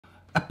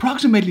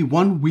Approximately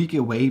 1 week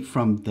away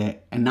from the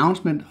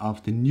announcement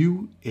of the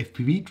new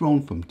FPV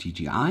drone from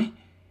DJI,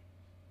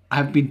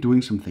 I've been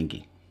doing some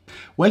thinking.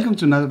 Welcome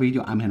to another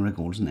video. I'm Henrik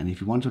Olsen, and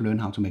if you want to learn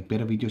how to make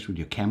better videos with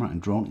your camera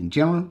and drone in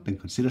general, then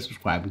consider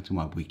subscribing to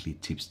my weekly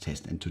tips,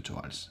 tests and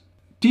tutorials.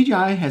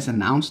 DJI has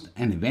announced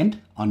an event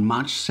on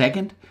March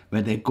 2nd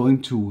where they're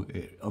going to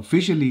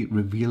officially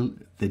reveal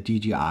the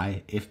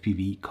DJI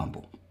FPV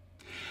Combo.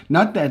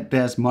 Not that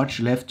there's much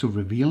left to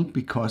reveal,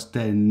 because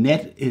the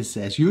net is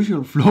as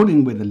usual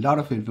floating with a lot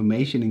of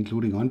information,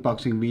 including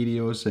unboxing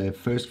videos,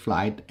 first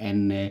flight,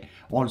 and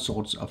all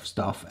sorts of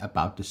stuff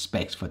about the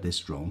specs for this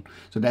drone.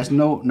 So there's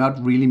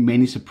not really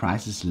many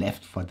surprises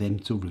left for them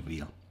to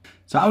reveal.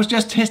 So I was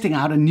just testing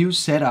out a new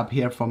setup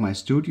here for my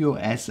studio,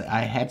 as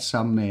I had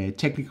some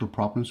technical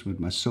problems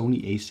with my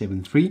Sony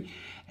a7 III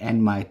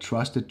and my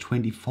trusted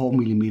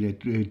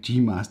 24mm G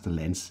Master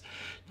lens.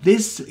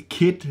 This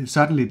kit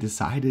suddenly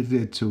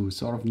decided to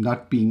sort of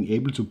not being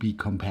able to be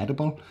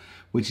compatible,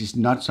 which is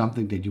not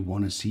something that you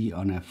want to see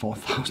on a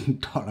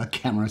 $4,000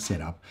 camera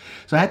setup.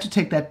 So I had to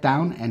take that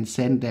down and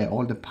send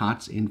all the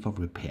parts in for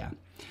repair.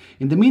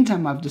 In the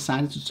meantime, I've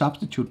decided to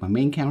substitute my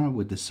main camera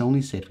with the Sony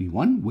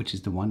ZV-1, which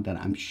is the one that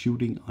I'm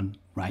shooting on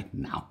right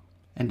now.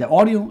 And the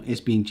audio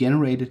is being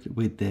generated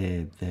with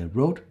the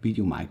Rode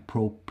VideoMic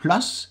Pro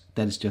Plus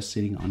that is just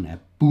sitting on a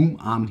boom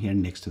arm here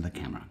next to the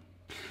camera.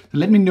 So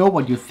let me know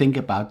what you think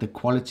about the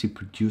quality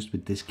produced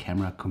with this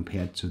camera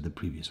compared to the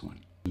previous one.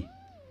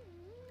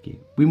 Okay.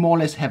 We more or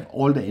less have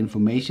all the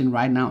information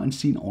right now and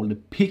seen all the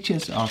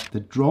pictures of the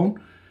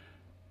drone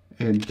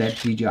that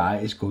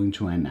DJI is going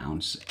to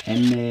announce.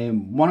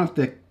 And one of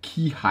the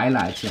key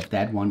highlights of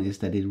that one is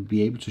that it will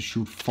be able to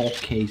shoot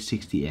 4K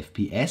 60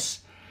 FPS,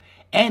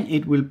 and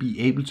it will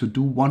be able to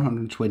do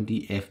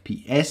 120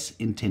 FPS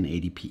in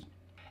 1080p.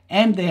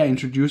 And they are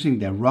introducing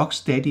their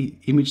rock-steady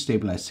image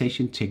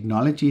stabilization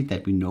technology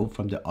that we know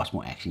from the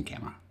Osmo Action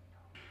camera,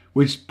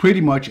 which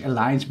pretty much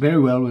aligns very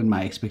well with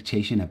my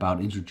expectation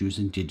about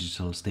introducing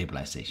digital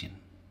stabilization.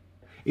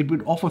 It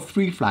will offer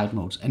 3 flight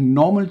modes: a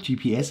normal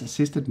GPS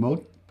assisted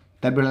mode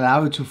that will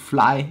allow you to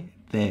fly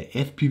the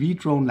FPV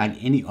drone like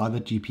any other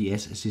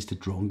GPS assisted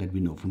drone that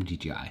we know from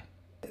DJI.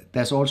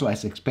 There's also,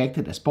 as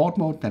expected, a sport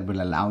mode that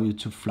will allow you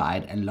to fly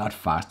it a lot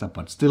faster,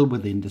 but still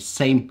within the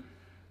same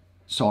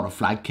sort of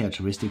flight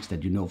characteristics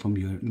that you know from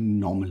your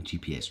normal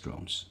GPS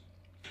drones.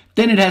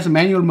 Then it has a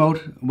manual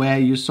mode where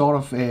you sort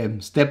of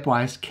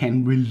stepwise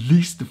can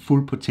release the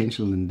full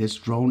potential in this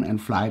drone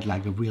and fly it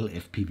like a real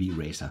FPV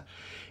racer.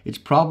 It's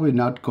probably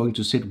not going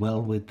to sit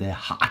well with the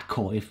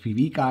hardcore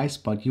FPV guys,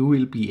 but you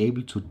will be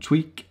able to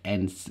tweak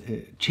and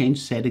change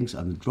settings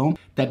on the drone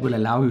that will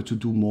allow you to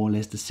do more or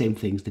less the same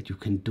things that you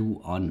can do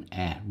on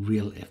a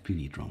real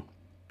FPV drone.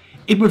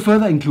 It will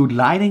further include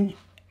lighting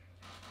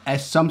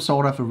as some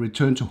sort of a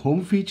return to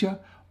home feature,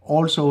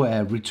 also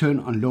a return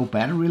on low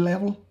battery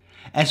level,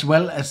 as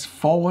well as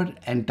forward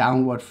and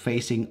downward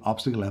facing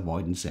obstacle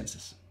avoidance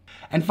sensors.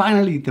 And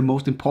finally, the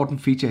most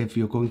important feature if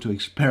you're going to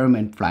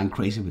experiment flying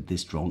crazy with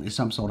this drone is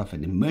some sort of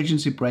an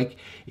emergency brake.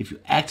 If you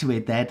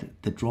activate that,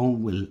 the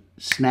drone will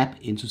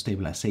snap into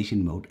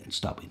stabilization mode and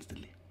stop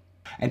instantly.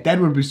 And that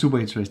will be super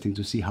interesting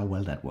to see how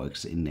well that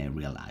works in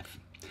real life.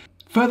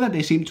 Further,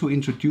 they seem to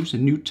introduce a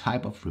new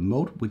type of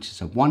remote, which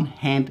is a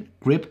one-hand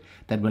grip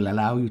that will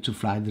allow you to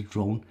fly the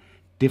drone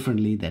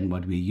differently than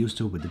what we're used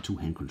to with the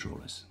 2-hand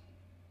controllers.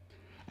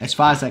 As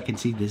far as I can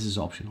see, this is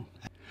optional.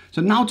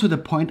 So now to the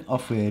point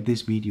of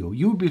this video.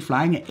 You will be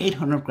flying an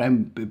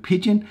 800-gram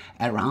pigeon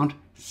around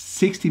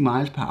 60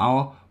 miles per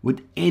hour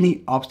with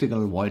any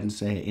obstacle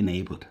avoidance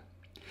enabled.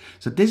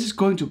 So this is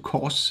going to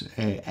cause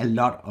a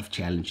lot of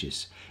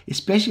challenges,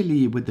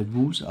 especially with the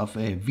rules of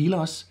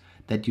VLOS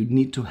that you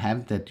need to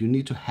have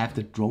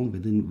the drone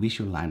within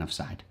visual line of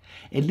sight.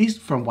 At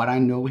least from what I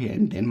know here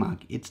in Denmark,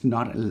 it's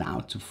not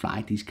allowed to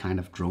fly these kind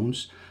of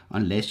drones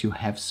unless you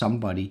have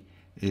somebody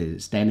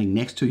standing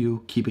next to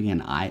you, keeping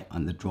an eye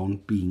on the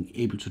drone, being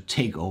able to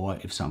take over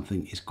if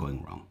something is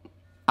going wrong.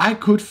 I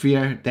could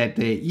fear that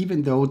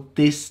even though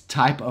this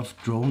type of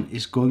drone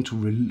is going to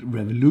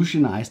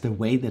revolutionize the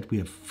way that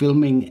we are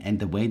filming and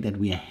the way that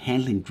we are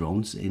handling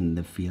drones in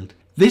the field,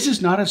 this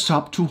is not a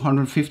sub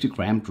 250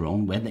 gram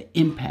drone where the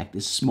impact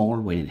is small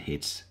when it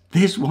hits.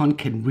 This one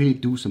can really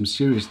do some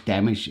serious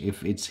damage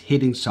if it's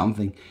hitting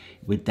something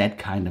with that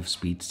kind of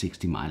speed,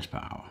 60 miles per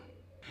hour.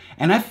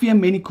 And I fear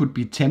many could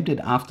be tempted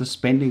after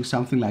spending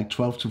something like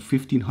 $1,200 to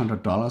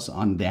 $1,500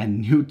 on their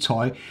new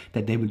toy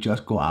that they will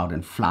just go out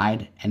and fly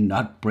it and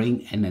not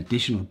bring an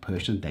additional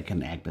person that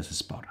can act as a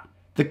spotter.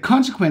 The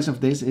consequence of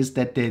this is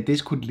that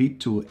this could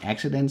lead to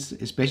accidents,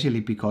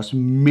 especially because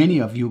many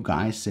of you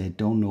guys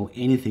don't know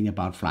anything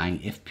about flying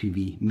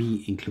FPV,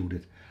 me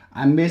included.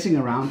 I'm messing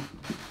around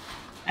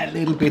a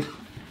little bit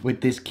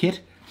with this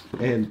kit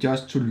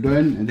just to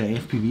learn the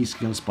FPV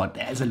skills, but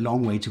there's a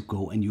long way to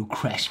go and you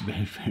crash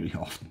very, very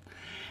often.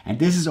 And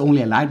this is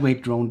only a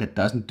lightweight drone that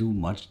doesn't do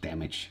much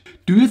damage.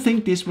 Do you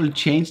think this will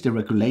change the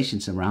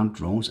regulations around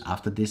drones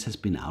after this has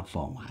been out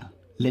for a while?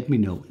 Let me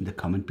know in the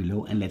comment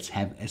below and let's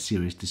have a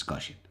serious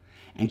discussion.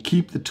 And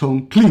keep the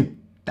tone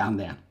clean down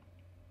there.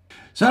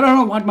 So I don't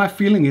know what my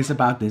feeling is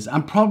about this.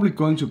 I'm probably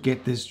going to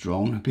get this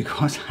drone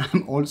because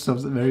I'm also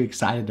very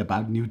excited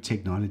about new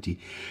technology.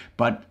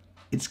 But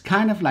it's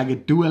kind of like a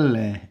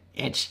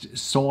dual-edged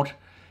sword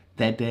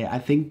that I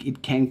think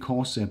it can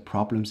cause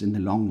problems in the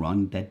long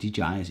run that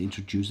DJI is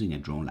introducing a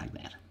drone like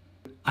that.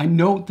 I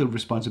know the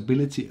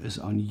responsibility is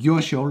on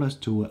your shoulders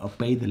to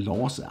obey the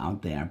laws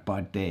out there,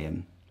 but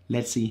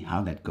let's see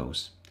how that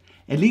goes.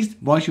 At least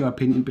voice your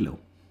opinion below.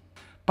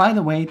 By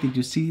the way, did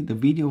you see the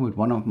video with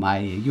one of my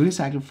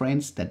unicycle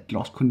friends that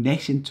lost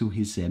connection to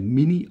his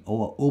Mini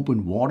over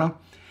open water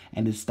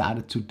and it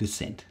started to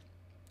descend?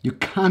 You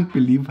can't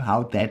believe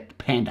how that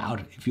panned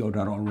out if you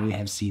don't already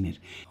have seen it.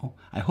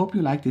 I hope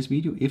you liked this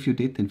video. If you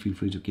did, then feel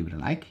free to give it a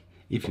like.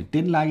 If you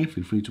didn't like it,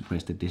 feel free to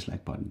press the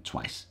dislike button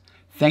twice.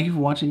 Thank you for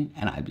watching,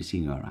 and I'll be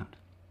seeing you around.